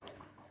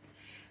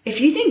If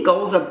you think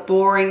goals are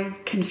boring,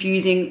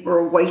 confusing, or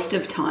a waste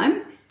of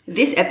time,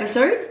 this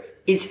episode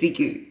is for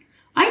you.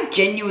 I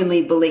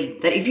genuinely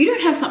believe that if you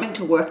don't have something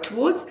to work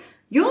towards,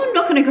 you're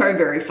not going to go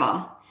very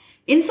far.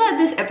 Inside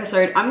this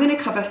episode, I'm going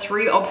to cover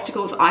 3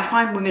 obstacles I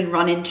find women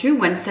run into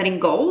when setting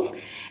goals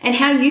and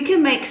how you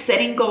can make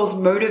setting goals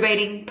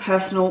motivating,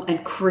 personal,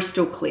 and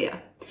crystal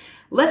clear.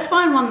 Let's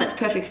find one that's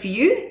perfect for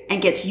you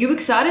and gets you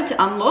excited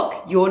to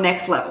unlock your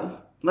next level.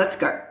 Let's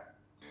go.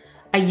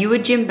 Are you a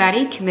gym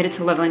baddie committed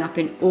to leveling up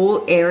in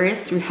all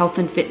areas through health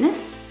and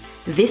fitness?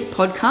 This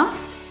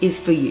podcast is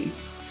for you.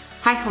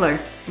 Hi, hello.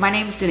 My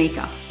name is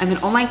Danica. I'm an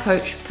online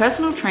coach,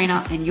 personal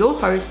trainer, and your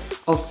host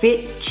of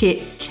Fit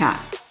Chit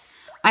Chat.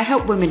 I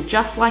help women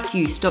just like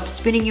you stop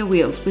spinning your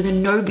wheels with a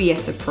no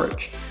BS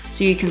approach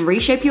so you can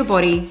reshape your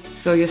body,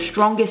 feel your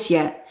strongest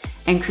yet,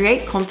 and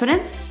create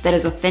confidence that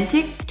is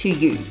authentic to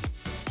you.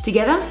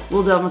 Together,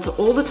 we'll delve into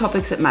all the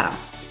topics that matter.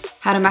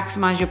 How to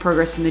maximize your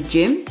progress in the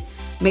gym,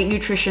 make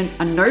nutrition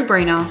a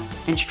no-brainer,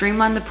 and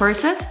streamline the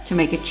process to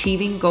make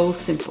achieving goals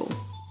simple.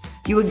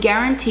 You are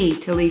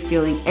guaranteed to leave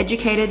feeling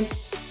educated,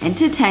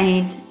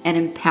 entertained, and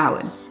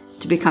empowered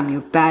to become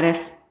your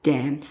baddest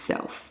damn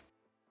self.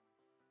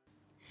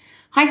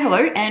 Hi,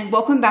 hello, and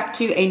welcome back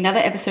to another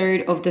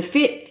episode of the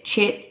Fit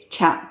Chit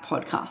Chat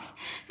podcast.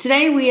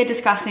 Today we are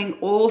discussing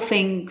all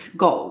things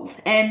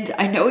goals, and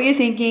I know what you're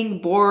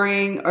thinking,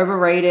 boring,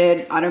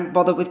 overrated, I don't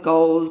bother with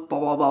goals, blah,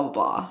 blah, blah,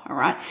 blah, all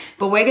right?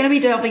 But we're going to be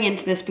delving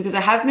into this because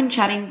I have been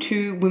chatting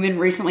to women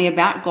recently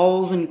about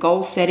goals and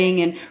goal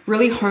setting and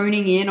really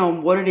honing in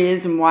on what it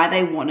is and why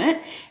they want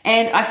it.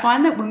 And I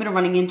find that women are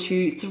running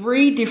into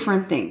 3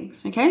 different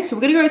things, okay? So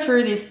we're going to go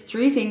through these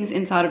 3 things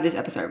inside of this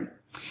episode.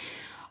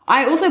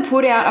 I also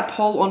put out a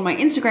poll on my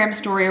Instagram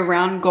story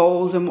around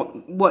goals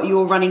and what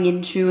you're running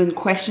into and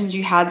questions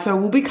you had. So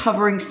we'll be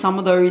covering some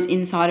of those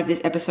inside of this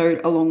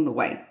episode along the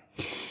way.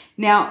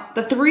 Now,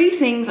 the 3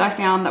 things I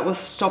found that was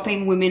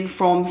stopping women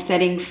from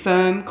setting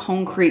firm,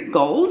 concrete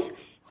goals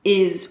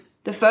is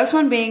the first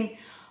one being,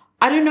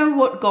 I don't know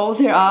what goals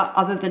there are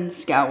other than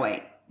scale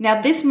weight.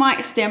 Now, this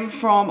might stem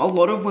from a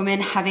lot of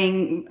women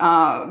having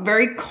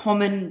very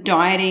common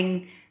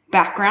dieting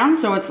background.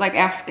 So it's like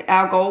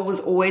our goal was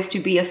always to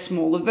be a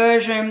smaller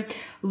version,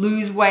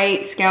 lose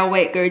weight, scale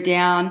weight, go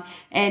down,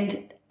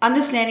 and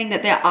understanding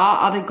that there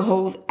are other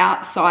goals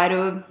outside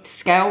of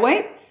scale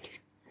weight.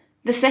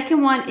 The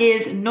second one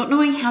is not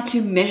knowing how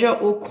to measure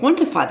or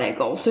quantify their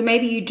goal. So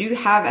maybe you do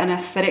have an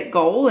aesthetic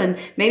goal and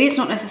maybe it's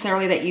not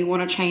necessarily that you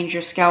want to change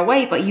your scale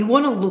weight, but you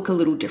want to look a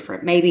little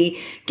different. Maybe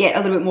get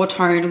a little bit more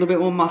toned, a little bit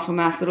more muscle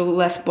mass, a little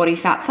less body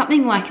fat,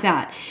 something like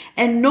that.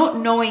 And not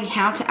knowing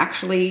how to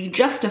actually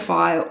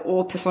justify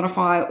or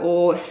personify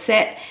or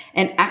set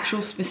an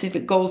actual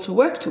specific goal to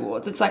work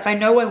towards. It's like, I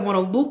know I want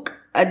to look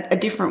a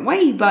different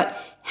way, but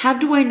how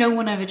do I know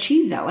when I've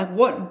achieved that? Like,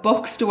 what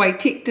box do I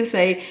tick to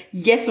say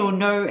yes or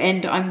no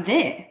and I'm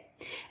there?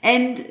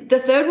 And the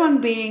third one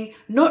being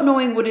not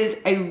knowing what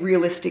is a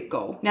realistic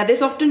goal. Now,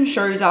 this often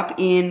shows up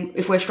in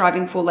if we're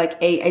striving for like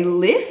a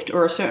lift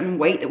or a certain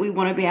weight that we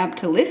want to be able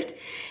to lift.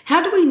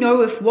 How do we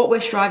know if what we're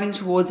striving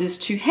towards is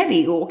too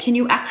heavy or can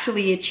you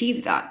actually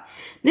achieve that?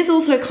 This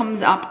also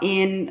comes up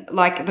in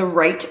like the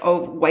rate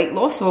of weight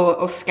loss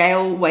or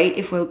scale weight.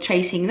 If we're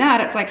chasing that,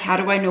 it's like, how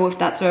do I know if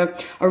that's a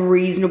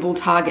reasonable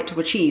target to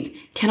achieve?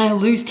 Can I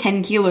lose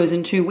 10 kilos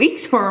in 2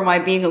 weeks or am I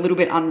being a little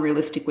bit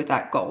unrealistic with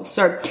that goal?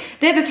 So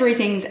they're the 3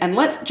 things and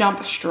let's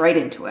jump straight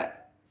into it.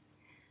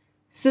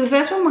 So the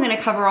first one we're going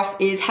to cover off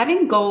is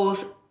having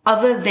goals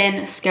other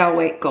than scale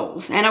weight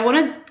goals. And I want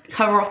to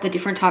cover off the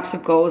different types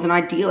of goals and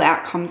ideal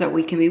outcomes that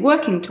we can be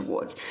working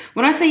towards.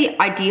 When I say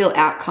ideal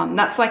outcome,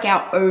 that's like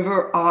our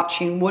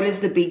overarching, what is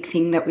the big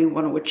thing that we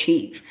want to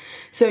achieve?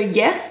 So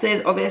yes,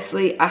 there's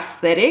obviously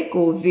aesthetic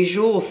or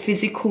visual or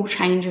physical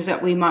changes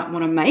that we might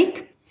want to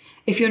make.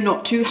 If you're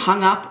not too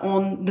hung up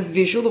on the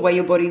visual, the way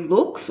your body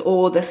looks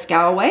or the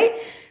scale weight,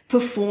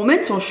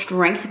 performance or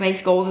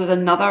strength-based goals is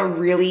another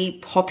really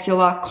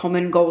popular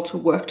common goal to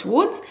work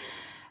towards.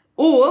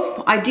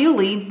 Or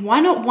ideally,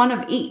 why not one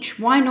of each?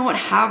 Why not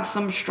have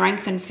some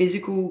strength and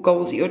physical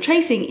goals that you're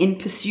chasing in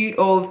pursuit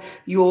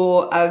of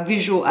your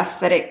visual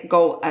aesthetic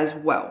goal as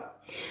well?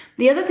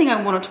 The other thing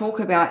I want to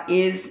talk about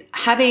is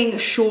having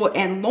short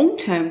and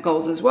long-term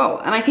goals as well.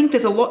 And I think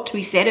there's a lot to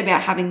be said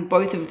about having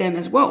both of them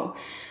as well.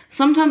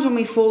 Sometimes when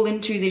we fall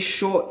into this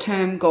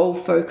short-term goal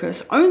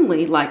focus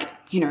only, like,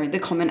 the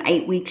common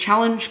 8-week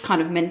challenge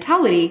kind of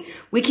mentality,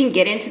 we can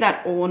get into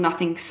that all or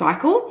nothing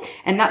cycle.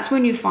 And that's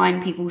when you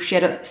find people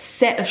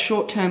set a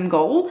short-term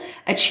goal,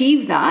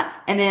 achieve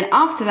that, and then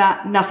after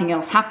that, nothing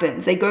else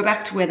happens. They go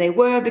back to where they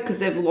were because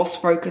they've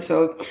lost focus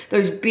of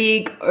those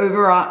big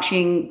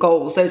overarching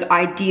goals, those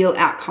ideal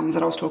outcomes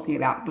that I was talking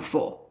about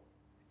before.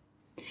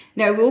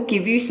 Now, we'll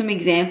give you some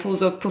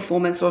examples of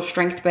performance or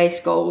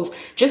strength-based goals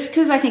just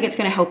because I think it's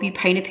going to help you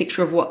paint a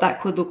picture of what that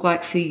could look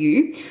like for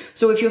you.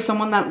 So if you're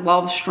someone that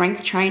loves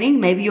strength training,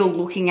 maybe you're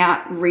looking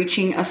at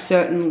reaching a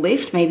certain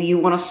lift. Maybe you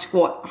want to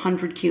squat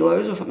 100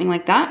 kilos or something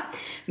like that.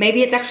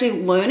 Maybe it's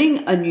actually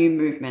learning a new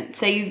movement.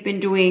 Say you've been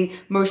doing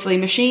mostly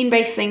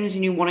machine-based things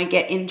and you want to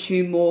get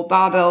into more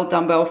barbell,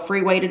 dumbbell,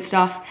 free-weighted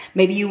stuff.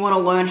 Maybe you want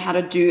to learn how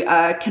to do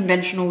a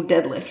conventional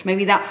deadlift.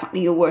 Maybe that's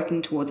something you're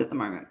working towards at the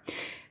moment.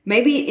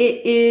 Maybe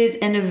it is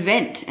an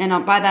event,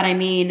 and by that I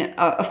mean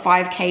a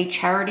 5K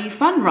charity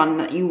fun run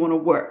that you want to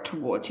work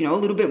towards, a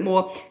little bit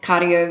more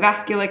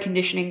cardiovascular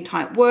conditioning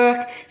type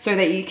work so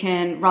that you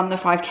can run the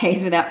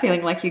 5Ks without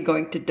feeling like you're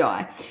going to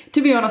die.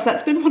 To be honest,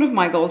 that's been one of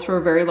my goals for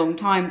a very long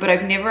time, but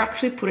I've never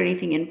actually put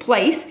anything in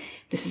place.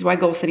 This is why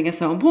goal setting is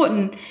so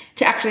important,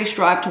 to actually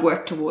strive to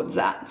work towards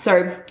that.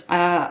 So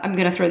I'm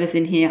going to throw this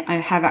in here. I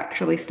have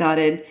actually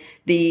started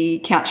the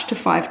Couch to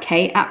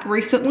 5K app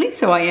recently,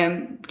 so I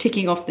am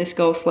ticking off this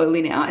goal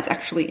slowly now. It's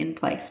actually in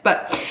place,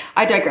 but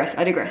I digress.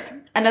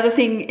 Another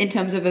thing in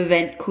terms of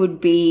event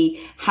could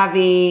be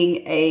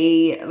having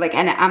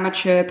an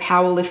amateur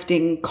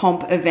powerlifting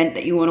comp event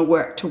that you want to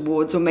work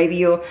towards, or maybe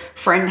your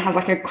friend has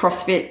like a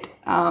CrossFit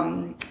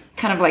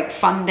kind of like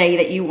fun day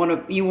that you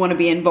want to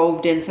be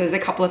involved in. So there's a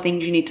couple of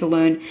things you need to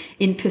learn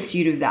in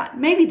pursuit of that.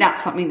 Maybe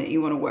that's something that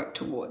you want to work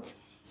towards.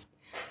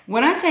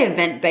 When I say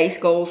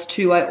event-based goals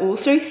too, I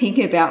also think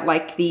about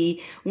like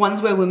the ones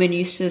where women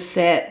used to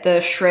set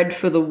the shred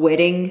for the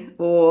wedding,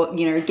 or,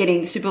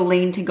 getting super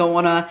lean to go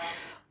on a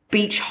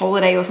beach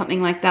holiday or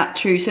something like that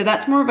too. So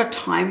that's more of a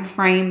time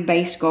frame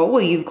based goal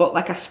where you've got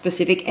like a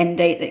specific end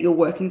date that you're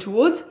working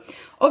towards.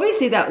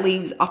 Obviously, that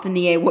leaves up in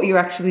the air what you're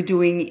actually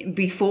doing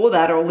before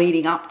that or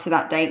leading up to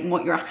that date and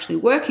what you're actually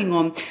working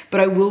on.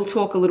 But I will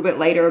talk a little bit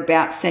later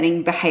about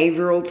setting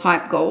behavioral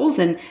type goals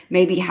and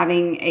maybe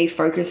having a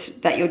focus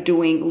that you're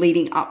doing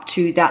leading up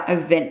to that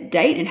event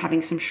date and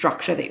having some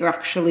structure that you're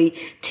actually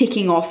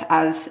ticking off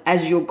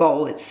as your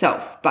goal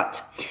itself.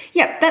 But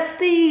yeah, that's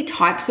the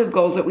types of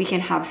goals that we can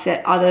have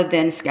set other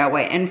than scale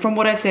weight. And from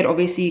what I've said,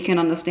 obviously you can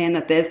understand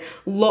that there's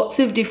lots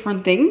of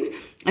different things.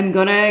 I'm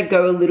going to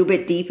go a little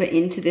bit deeper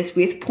into this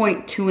with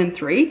point 2 and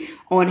 3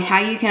 on how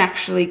you can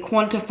actually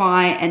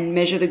quantify and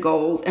measure the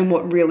goals and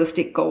what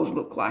realistic goals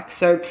look like.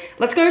 So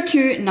let's go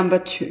to number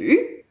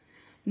 2.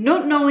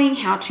 Not knowing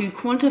how to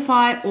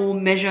quantify or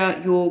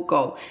measure your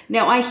goal.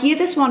 Now, I hear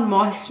this one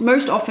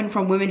most often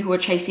from women who are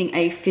chasing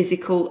a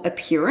physical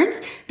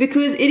appearance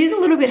because it is a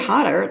little bit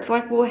harder. It's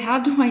like, well, how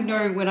do I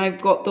know when I've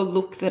got the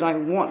look that I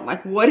want?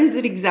 Like, what is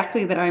it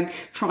exactly that I'm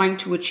trying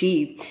to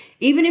achieve?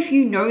 Even if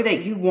you know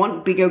that you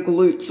want bigger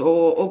glutes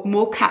or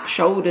more cap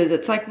shoulders,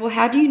 it's like, well,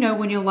 how do you know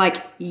when you're like,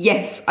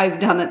 yes, I've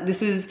done it.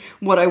 This is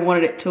what I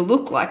wanted it to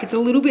look like. It's a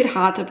little bit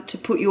hard to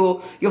put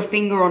your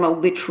finger on a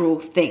literal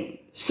thing.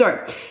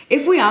 So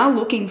if we are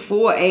looking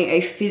for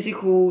a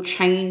physical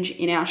change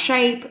in our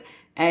shape,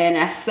 an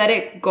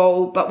aesthetic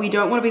goal, but we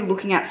don't want to be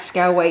looking at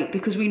scale weight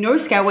because we know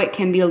scale weight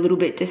can be a little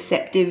bit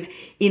deceptive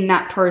in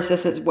that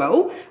process as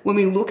well. When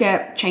we look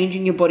at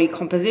changing your body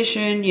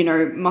composition,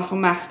 muscle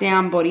mass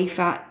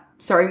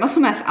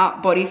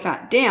up, body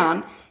fat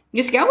down,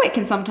 your scale weight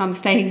can sometimes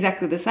stay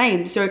exactly the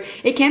same. So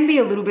it can be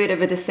a little bit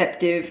of a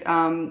deceptive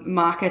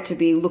marker to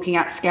be looking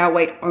at scale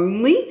weight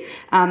only.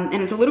 And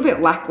it's a little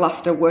bit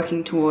lackluster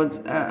working towards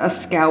a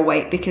scale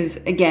weight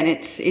because, again,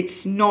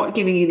 it's not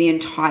giving you the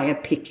entire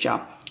picture.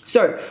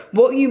 So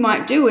what you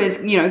might do is,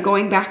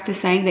 going back to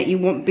saying that you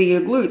want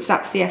bigger glutes,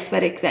 that's the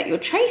aesthetic that you're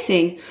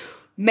chasing.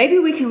 Maybe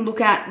we can look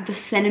at the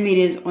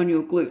centimeters on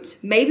your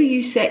glutes. Maybe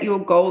you set your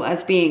goal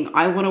as being,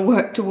 I want to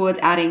work towards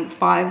adding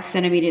 5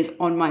 centimeters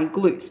on my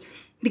glutes.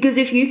 Because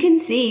if you can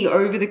see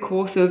over the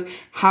course of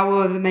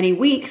however many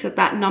weeks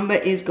that number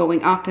is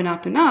going up and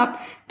up and up,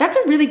 that's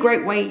a really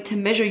great way to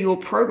measure your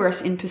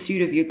progress in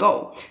pursuit of your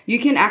goal. You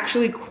can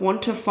actually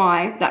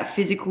quantify that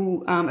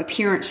physical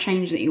appearance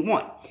change that you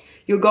want.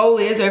 Your goal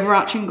is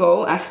overarching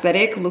goal,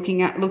 aesthetic,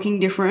 looking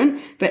different,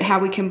 but how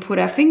we can put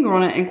our finger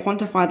on it and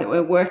quantify that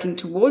we're working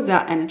towards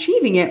that and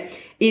achieving it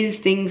is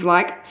things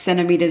like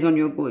centimeters on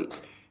your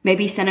glutes,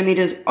 maybe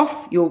centimeters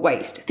off your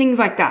waist, things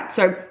like that.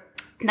 So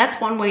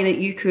that's one way that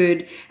you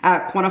could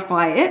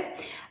quantify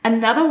it.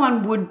 Another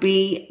one would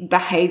be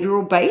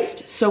behavioral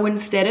based. So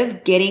instead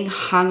of getting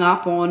hung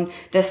up on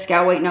the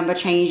scale weight number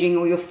changing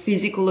or your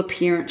physical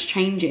appearance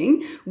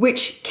changing,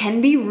 which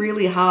can be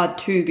really hard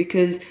too,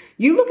 because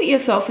you look at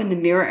yourself in the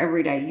mirror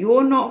every day.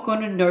 You're not going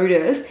to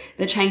notice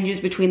the changes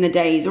between the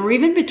days or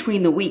even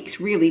between the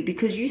weeks, really,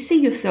 because you see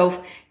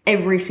yourself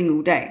every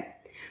single day.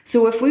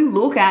 So if we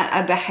look at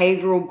a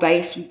behavioral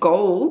based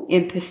goal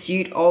in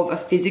pursuit of a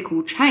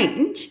physical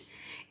change,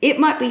 it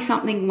might be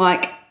something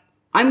like,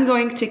 I'm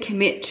going to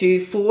commit to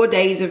 4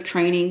 days of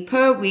training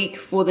per week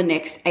for the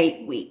next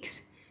 8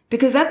 weeks.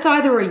 Because that's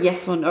either a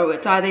yes or no.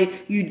 It's either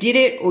you did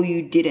it or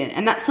you didn't.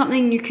 And that's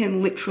something you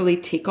can literally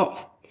tick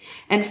off.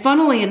 And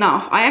funnily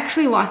enough, I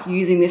actually like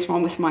using this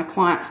one with my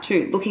clients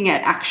too, looking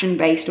at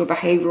action-based or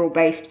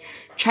behavioral-based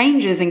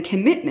changes and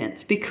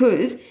commitments,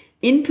 because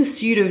In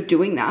pursuit of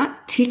doing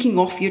that, ticking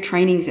off your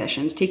training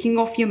sessions, ticking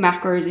off your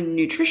macros and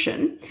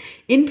nutrition,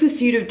 in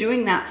pursuit of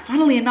doing that,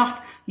 funnily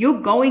enough,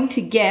 you're going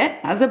to get,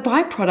 as a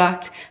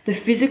byproduct, the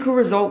physical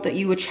result that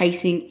you were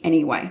chasing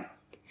anyway.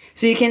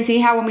 So you can see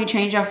how when we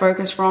change our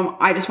focus from,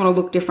 I just want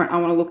to look different, I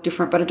want to look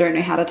different, but I don't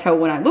know how to tell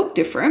when I look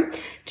different,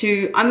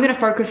 to I'm going to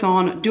focus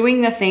on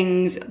doing the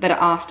things that are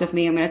asked of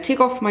me. I'm going to tick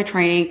off my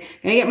training,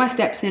 I'm going to get my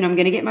steps in, I'm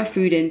going to get my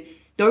food in.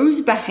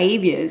 Those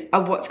behaviors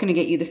are what's going to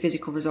get you the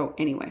physical result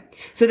anyway.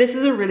 So this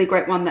is a really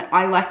great one that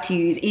I like to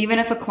use, even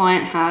if a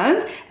client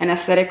has an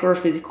aesthetic or a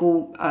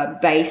physical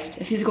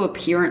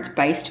appearance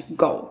based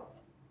goal.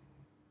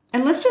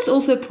 And let's just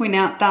also point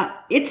out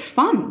that it's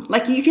fun.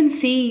 Like, you can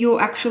see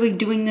you're actually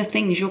doing the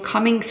things. You're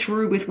coming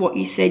through with what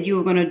you said you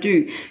were going to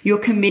do. You're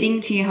committing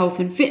to your health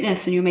and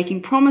fitness, and you're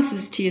making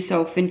promises to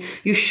yourself, and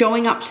you're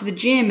showing up to the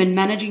gym and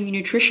managing your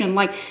nutrition.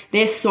 Like,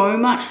 there's so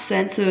much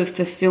sense of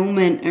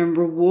fulfillment and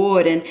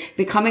reward and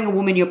becoming a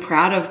woman you're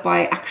proud of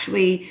by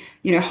actually,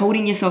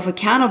 holding yourself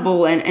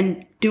accountable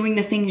and doing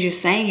the things you're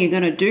saying you're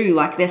going to do.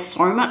 Like, there's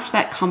so much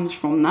that comes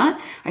from that.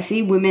 I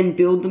see women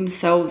build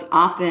themselves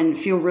up and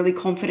feel really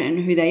confident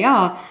in who they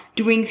are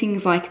doing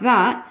things like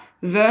that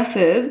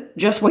versus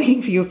just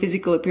waiting for your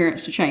physical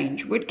appearance to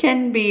change, which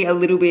can be a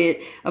little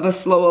bit of a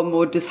slower,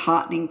 more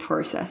disheartening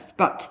process.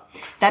 But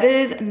that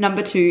is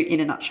number 2 in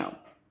a nutshell.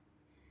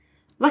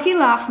 Lucky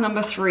last,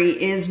 number 3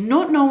 is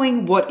not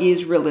knowing what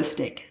is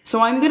realistic.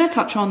 So I'm going to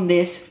touch on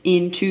this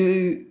in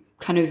 2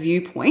 kind of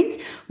viewpoints.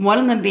 One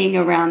of them being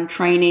around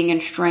training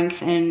and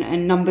strength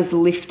and numbers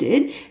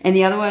lifted, and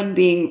the other one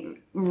being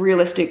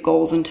realistic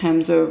goals in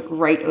terms of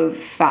rate of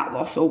fat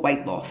loss or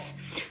weight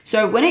loss.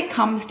 So when it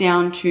comes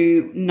down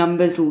to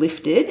numbers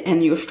lifted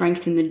and your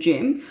strength in the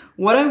gym,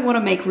 what I want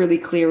to make really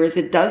clear is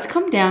it does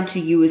come down to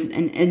you as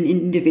an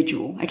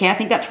individual. Okay, I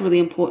think that's really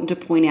important to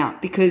point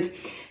out, because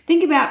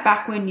think about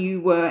back when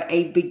you were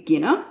a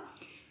beginner.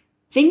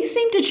 Things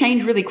seem to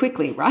change really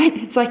quickly, right?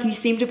 It's like you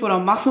seem to put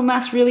on muscle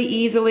mass really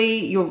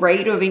easily. Your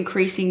rate of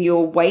increasing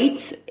your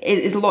weight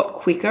is a lot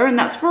quicker, and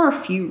that's for a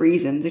few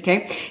reasons,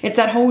 okay? It's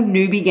that whole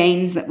newbie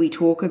gains that we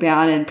talk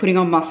about, and putting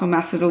on muscle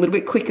mass is a little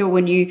bit quicker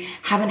when you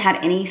haven't had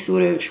any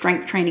sort of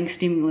strength training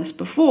stimulus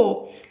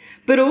before.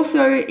 But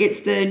also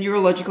it's the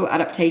neurological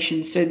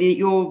adaptation, so that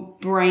your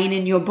brain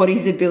and your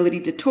body's ability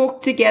to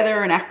talk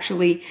together and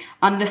actually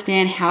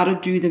understand how to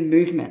do the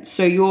movement.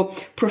 So your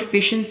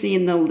proficiency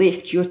in the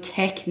lift, your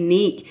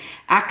technique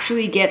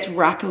actually gets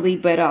rapidly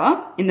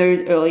better in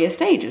those earlier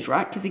stages,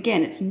 right? Because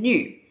again, it's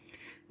new.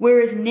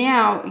 Whereas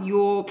now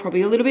you're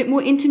probably a little bit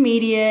more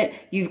intermediate,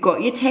 you've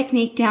got your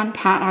technique down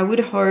pat, I would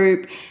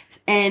hope,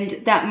 and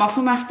that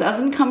muscle mass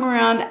doesn't come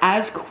around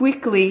as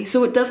quickly,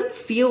 so it doesn't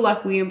feel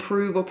like we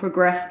improve or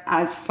progress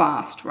as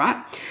fast, right?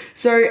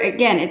 So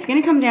again, it's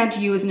going to come down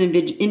to you as an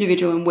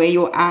individual and where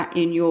you're at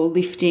in your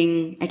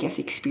lifting,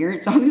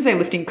 experience. I was going to say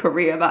lifting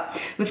career,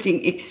 but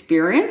lifting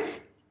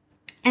experience.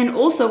 And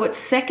also it's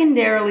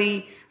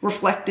secondarily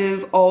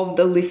reflective of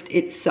the lift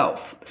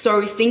itself.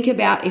 So think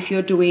about if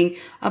you're doing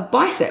a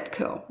bicep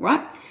curl,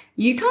 right?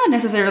 You can't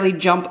necessarily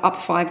jump up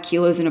 5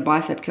 kilos in a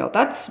bicep curl.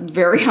 That's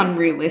very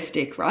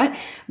unrealistic, right?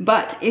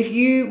 But if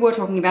you were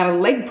talking about a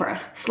leg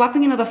press,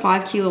 slapping another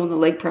 5 kilo on the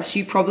leg press,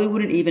 you probably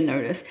wouldn't even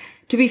notice.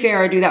 To be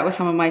fair, I do that with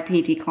some of my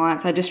PT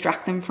clients. I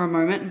distract them for a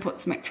moment and put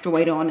some extra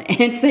weight on,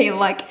 and they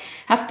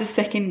have to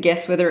second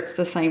guess whether it's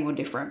the same or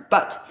different.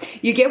 But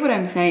you get what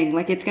I'm saying.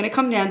 It's going to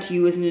come down to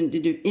you as an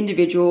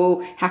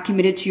individual, how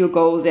committed to your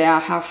goals are,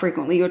 how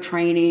frequently you're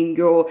training,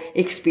 your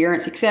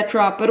experience,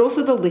 etc. But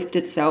also the lift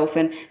itself,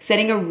 and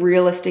setting a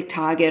realistic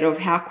target of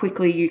how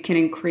quickly you can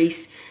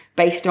increase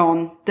based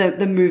on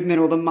the movement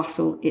or the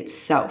muscle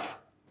itself.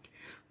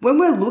 When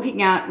we're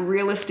looking at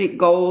realistic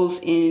goals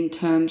in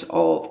terms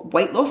of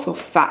weight loss or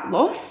fat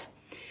loss,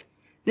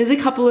 there's a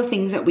couple of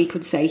things that we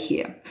could say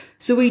here.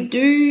 So we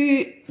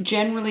do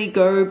generally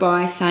go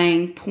by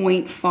saying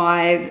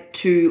 0.5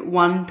 to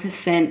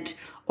 1%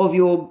 of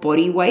your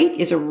body weight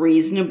is a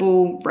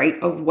reasonable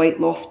rate of weight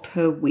loss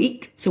per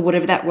week. So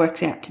whatever that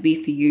works out to be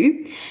for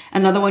you.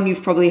 Another one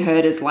you've probably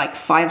heard is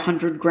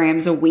 500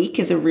 grams a week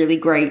is a really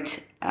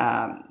great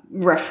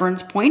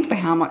reference point for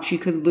how much you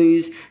could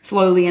lose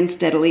slowly and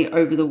steadily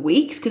over the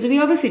weeks, because we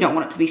obviously don't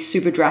want it to be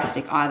super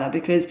drastic either,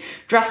 because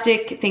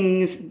drastic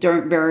things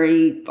don't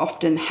very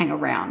often hang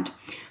around.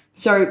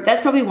 So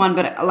that's probably one,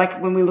 but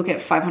when we look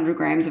at 500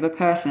 grams of a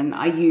person,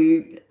 are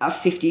you a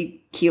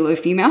 50 kilo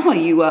female? Are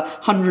you a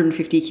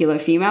 150 kilo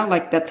female?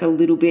 That's a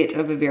little bit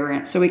of a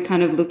variance. So we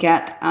kind of look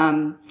at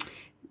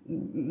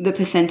the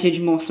percentage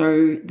more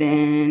so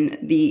than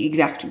the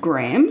exact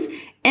grams.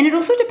 And it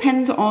also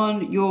depends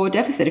on your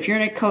deficit. If you're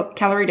in a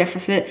calorie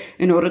deficit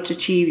in order to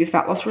achieve your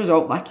fat loss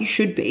result like you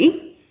should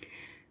be,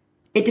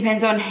 it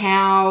depends on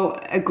how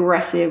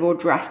aggressive or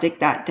drastic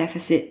that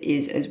deficit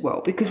is as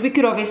well. Because we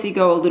could obviously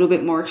go a little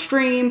bit more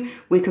extreme.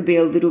 We could be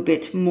a little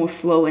bit more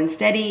slow and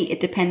steady. It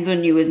depends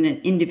on you as an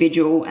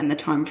individual and the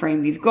time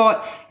frame you've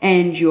got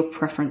and your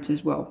preference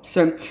as well.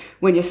 So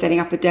when you're setting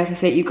up a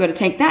deficit, you've got to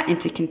take that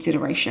into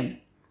consideration.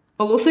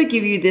 I'll also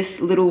give you this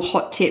little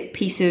hot tip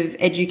piece of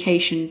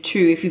education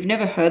too. If you've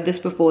never heard this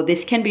before,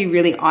 this can be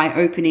really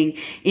eye-opening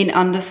in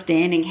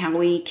understanding how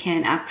we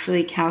can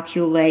actually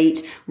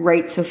calculate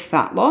rates of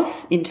fat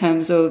loss in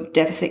terms of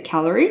deficit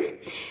calories.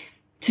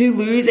 To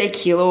lose a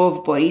kilo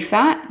of body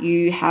fat,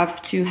 you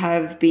have to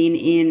have been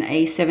in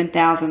a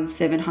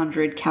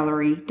 7,700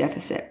 calorie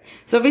deficit.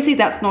 So obviously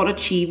that's not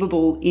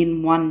achievable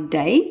in one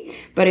day,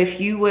 but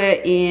if you were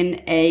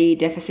in a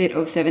deficit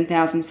of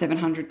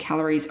 7,700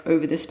 calories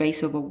over the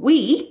space of a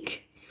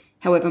week,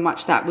 however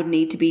much that would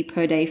need to be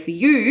per day for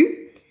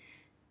you,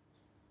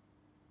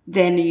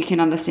 then you can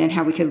understand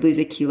how we could lose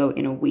a kilo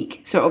in a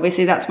week. So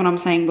obviously that's what I'm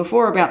saying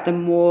before about the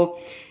more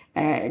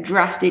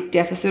drastic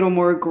deficit or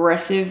more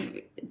aggressive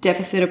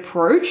deficit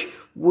approach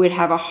would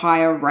have a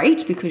higher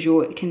rate because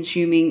you're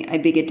consuming a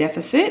bigger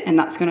deficit, and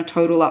that's going to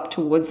total up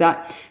towards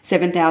that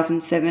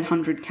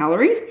 7,700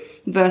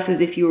 calories versus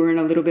if you were in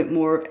a little bit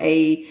more of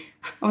a,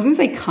 I was going to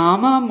say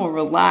calmer, more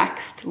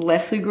relaxed,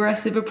 less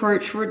aggressive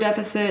approach for a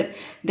deficit,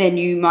 then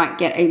you might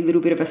get a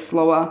little bit of a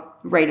slower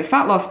rate of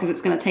fat loss because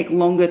it's going to take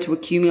longer to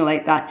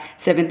accumulate that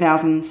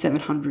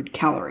 7,700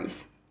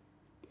 calories.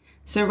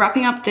 So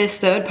wrapping up this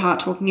third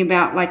part, talking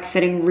about like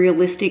setting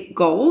realistic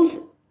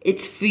goals,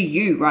 it's for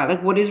you, right?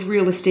 Like what is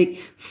realistic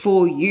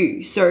for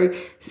you? So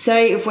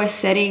say if we're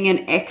setting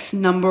an X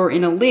number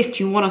in a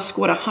lift, you want to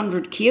squat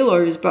 100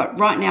 kilos, but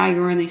right now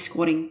you're only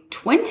squatting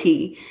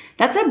 20.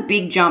 That's a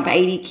big jump,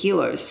 80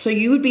 kilos. So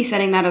you would be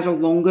setting that as a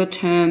longer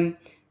term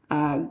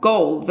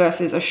goal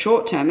versus a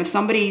short term. If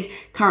somebody's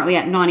currently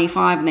at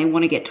 95 and they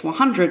want to get to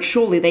 100,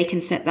 surely they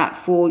can set that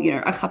for,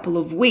 a couple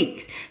of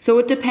weeks. So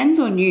it depends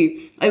on you.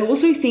 I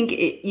also think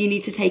you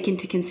need to take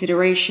into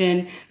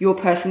consideration your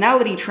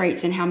personality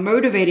traits and how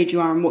motivated you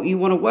are and what you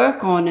want to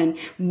work on and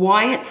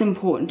why it's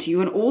important to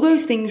you. And all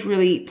those things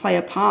really play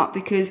a part,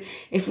 because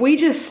if we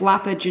just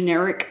slap a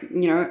generic,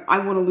 I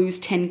want to lose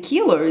 10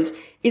 kilos,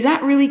 is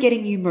that really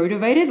getting you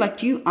motivated? Like,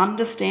 do you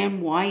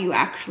understand why you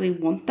actually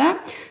want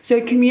that?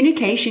 So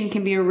communication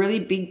can be a really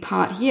big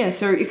part here.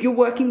 So if you're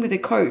working with a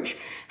coach,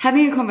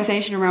 having a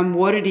conversation around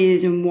what it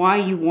is and why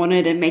you want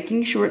it and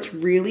making sure it's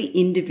really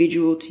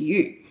individual to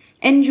you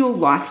and your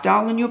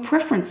lifestyle and your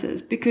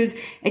preferences. Because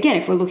again,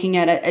 if we're looking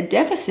at a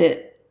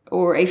deficit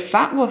or a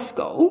fat loss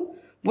goal,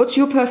 what's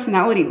your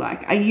personality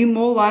like? Are you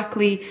more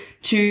likely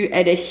to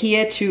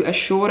adhere to a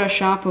shorter,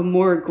 sharper,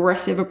 more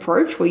aggressive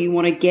approach where you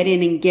want to get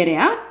in and get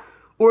out?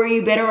 Or are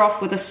you better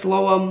off with a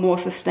slower, more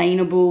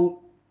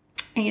sustainable,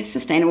 I use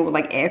sustainable with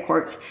like air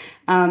quotes,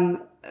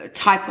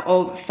 type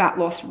of fat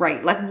loss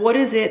rate? Like what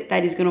is it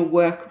that is going to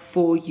work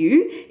for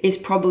you is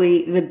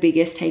probably the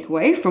biggest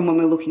takeaway from when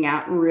we're looking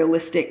at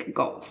realistic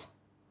goals.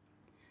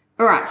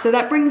 All right, so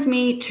that brings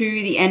me to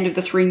the end of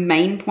the 3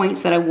 main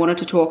points that I wanted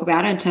to talk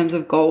about in terms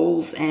of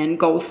goals and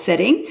goal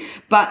setting.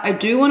 But I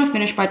do want to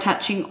finish by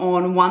touching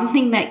on one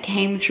thing that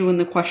came through in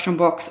the question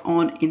box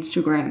on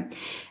Instagram.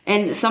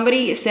 And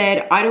somebody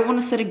said, I don't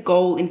want to set a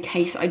goal in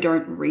case I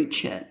don't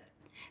reach it.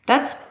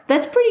 That's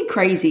pretty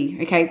crazy,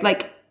 okay?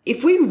 Like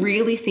if we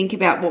really think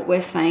about what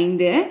we're saying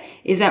there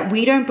is that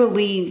we don't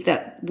believe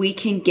that we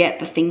can get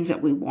the things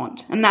that we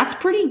want. And that's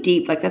pretty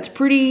deep. Like that's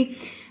pretty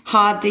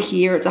hard to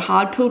hear. It's a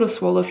hard pill to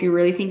swallow if you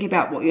really think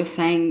about what you're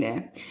saying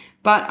there.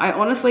 But I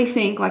honestly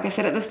think, like I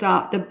said at the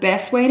start, the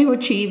best way to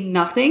achieve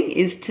nothing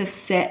is to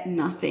set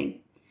nothing.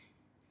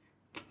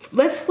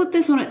 Let's flip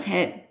this on its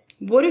head.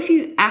 What if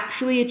you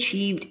actually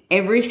achieved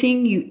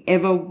everything you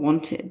ever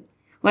wanted?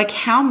 Like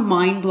how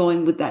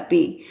mind-blowing would that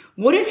be?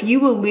 What if you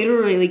were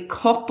literally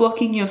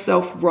cock-blocking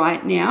yourself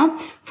right now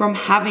from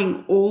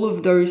having all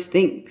of those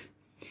things?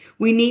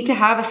 We need to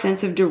have a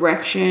sense of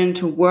direction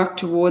to work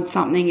towards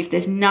something. If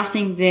there's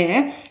nothing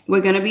there,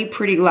 we're going to be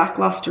pretty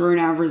lackluster in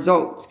our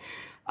results.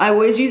 I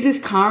always use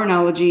this car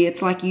analogy.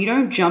 It's like you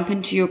don't jump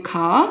into your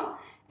car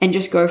and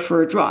just go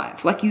for a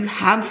drive. Like you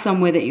have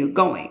somewhere that you're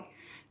going.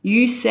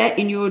 You set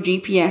in your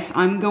GPS,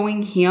 I'm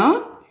going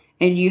here,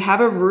 and you have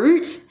a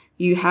route.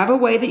 You have a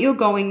way that you're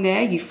going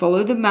there. You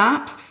follow the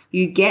maps.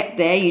 You get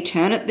there. You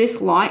turn at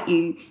this light.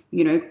 You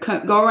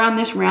go around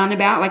this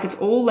roundabout. Like it's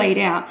all laid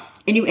out,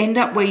 and you end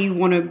up where you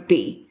want to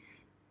be.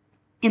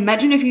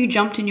 Imagine if you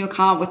jumped in your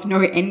car with no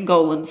end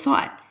goal in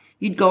sight.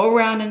 You'd go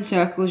around in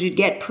circles. You'd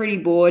get pretty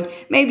bored.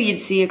 Maybe you'd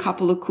see a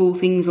couple of cool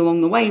things along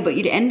the way, but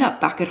you'd end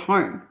up back at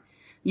home.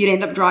 You'd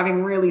end up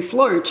driving really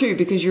slow too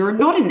because you're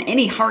not in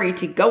any hurry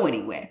to go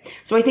anywhere.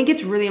 So I think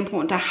it's really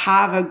important to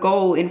have a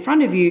goal in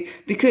front of you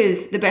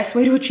because the best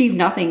way to achieve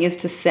nothing is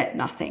to set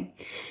nothing.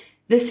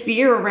 This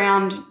fear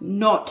around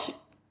not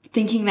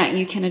thinking that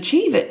you can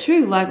achieve it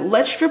too. Like,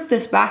 let's strip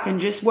this back and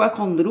just work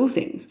on little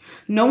things.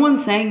 No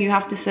one's saying you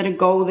have to set a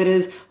goal that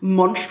is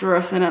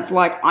monstrous and it's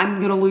like, I'm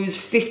going to lose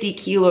 50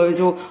 kilos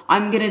or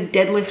I'm going to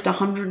deadlift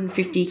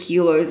 150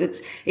 kilos.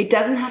 It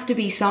doesn't have to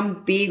be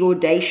some big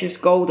audacious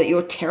goal that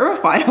you're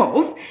terrified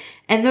of.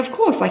 And of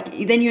course, like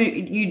then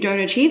you don't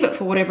achieve it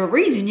for whatever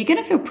reason, you're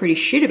going to feel pretty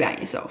shit about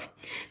yourself.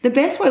 The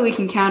best way we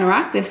can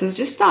counteract this is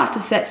just start to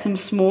set some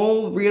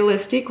small,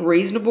 realistic,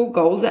 reasonable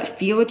goals that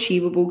feel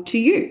achievable to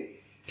you.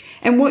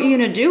 And what you're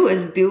going to do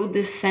is build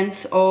this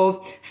sense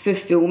of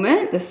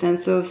fulfillment, the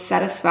sense of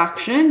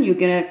satisfaction. You're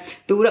going to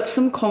build up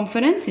some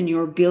confidence in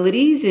your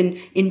abilities and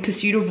in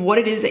pursuit of what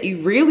it is that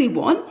you really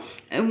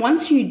want. And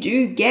once you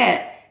do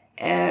get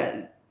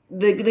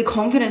the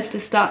confidence to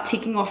start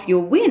ticking off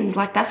your wins,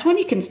 like that's when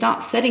you can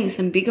start setting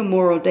some bigger,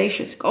 more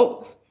audacious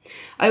goals.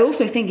 I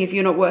also think if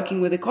you're not working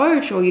with a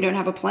coach or you don't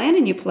have a plan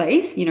in your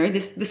place,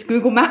 this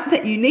Google map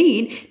that you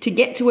need to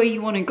get to where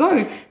you want to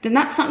go, then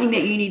that's something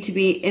that you need to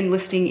be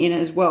enlisting in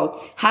as well.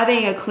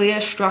 Having a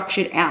clear,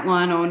 structured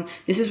outline on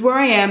this is where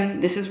I am,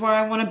 this is where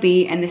I want to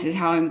be, and this is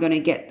how I'm going to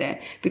get there.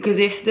 Because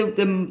if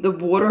the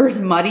water is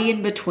muddy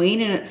in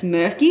between and it's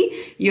murky,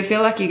 you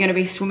feel like you're going to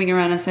be swimming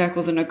around in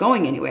circles and not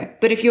going anywhere.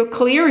 But if you're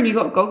clear and you've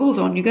got goggles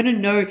on, you're going to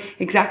know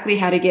exactly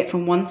how to get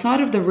from one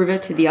side of the river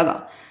to the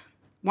other.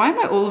 Why am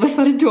I all of a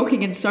sudden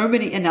talking in so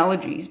many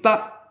analogies?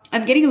 But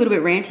I'm getting a little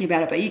bit ranty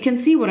about it, but you can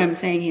see what I'm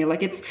saying here.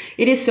 Like it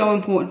is so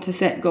important to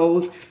set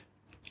goals.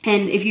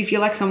 And if you feel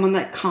like someone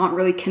that can't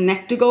really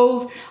connect to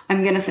goals,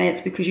 I'm going to say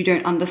it's because you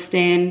don't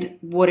understand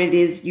what it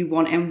is you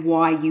want and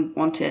why you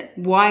want it.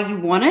 Why you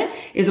want it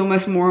is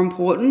almost more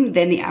important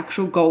than the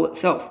actual goal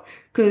itself,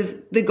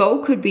 because the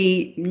goal could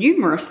be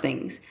numerous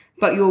things,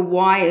 but your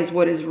why is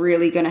what is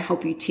really going to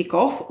help you tick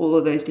off all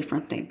of those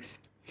different things.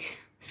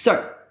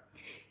 So,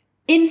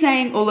 in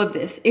saying all of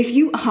this, if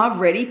you are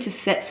ready to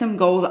set some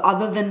goals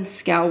other than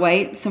scale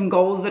weight, some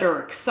goals that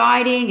are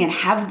exciting and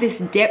have this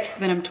depth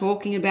that I'm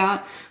talking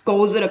about,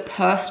 goals that are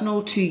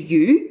personal to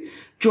you,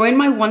 join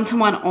my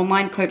one-to-one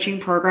online coaching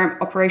program,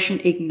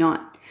 Operation Ignite.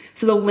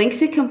 So the link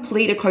to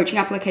complete a coaching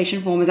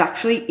application form is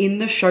actually in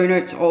the show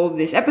notes of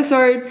this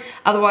episode.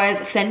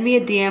 Otherwise, send me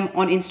a DM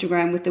on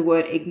Instagram with the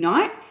word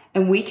Ignite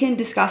and we can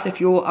discuss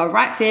if you're a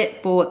right fit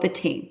for the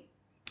team.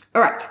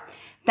 All right.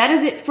 That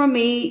is it from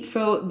me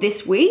for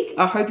this week.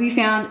 I hope you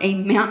found a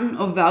mountain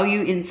of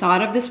value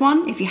inside of this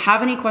one. If you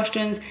have any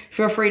questions,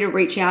 feel free to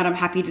reach out. I'm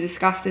happy to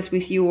discuss this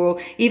with you or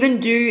even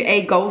do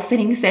a goal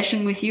setting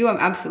session with you. I'm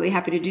absolutely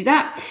happy to do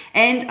that.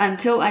 And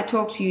until I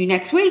talk to you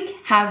next week,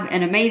 have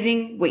an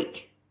amazing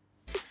week.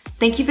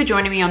 Thank you for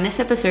joining me on this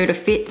episode of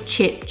Fit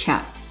Chit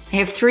Chat. I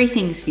have 3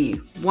 things for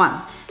you.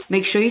 1,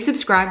 make sure you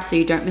subscribe so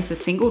you don't miss a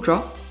single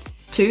drop.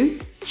 2,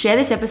 share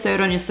this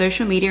episode on your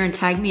social media and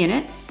tag me in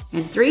it.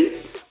 And 3,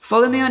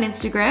 follow me on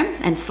Instagram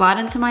and slide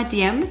into my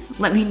DMs.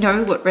 Let me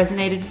know what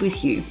resonated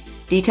with you.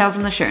 Details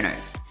in the show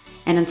notes.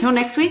 And until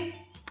next week,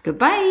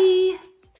 goodbye.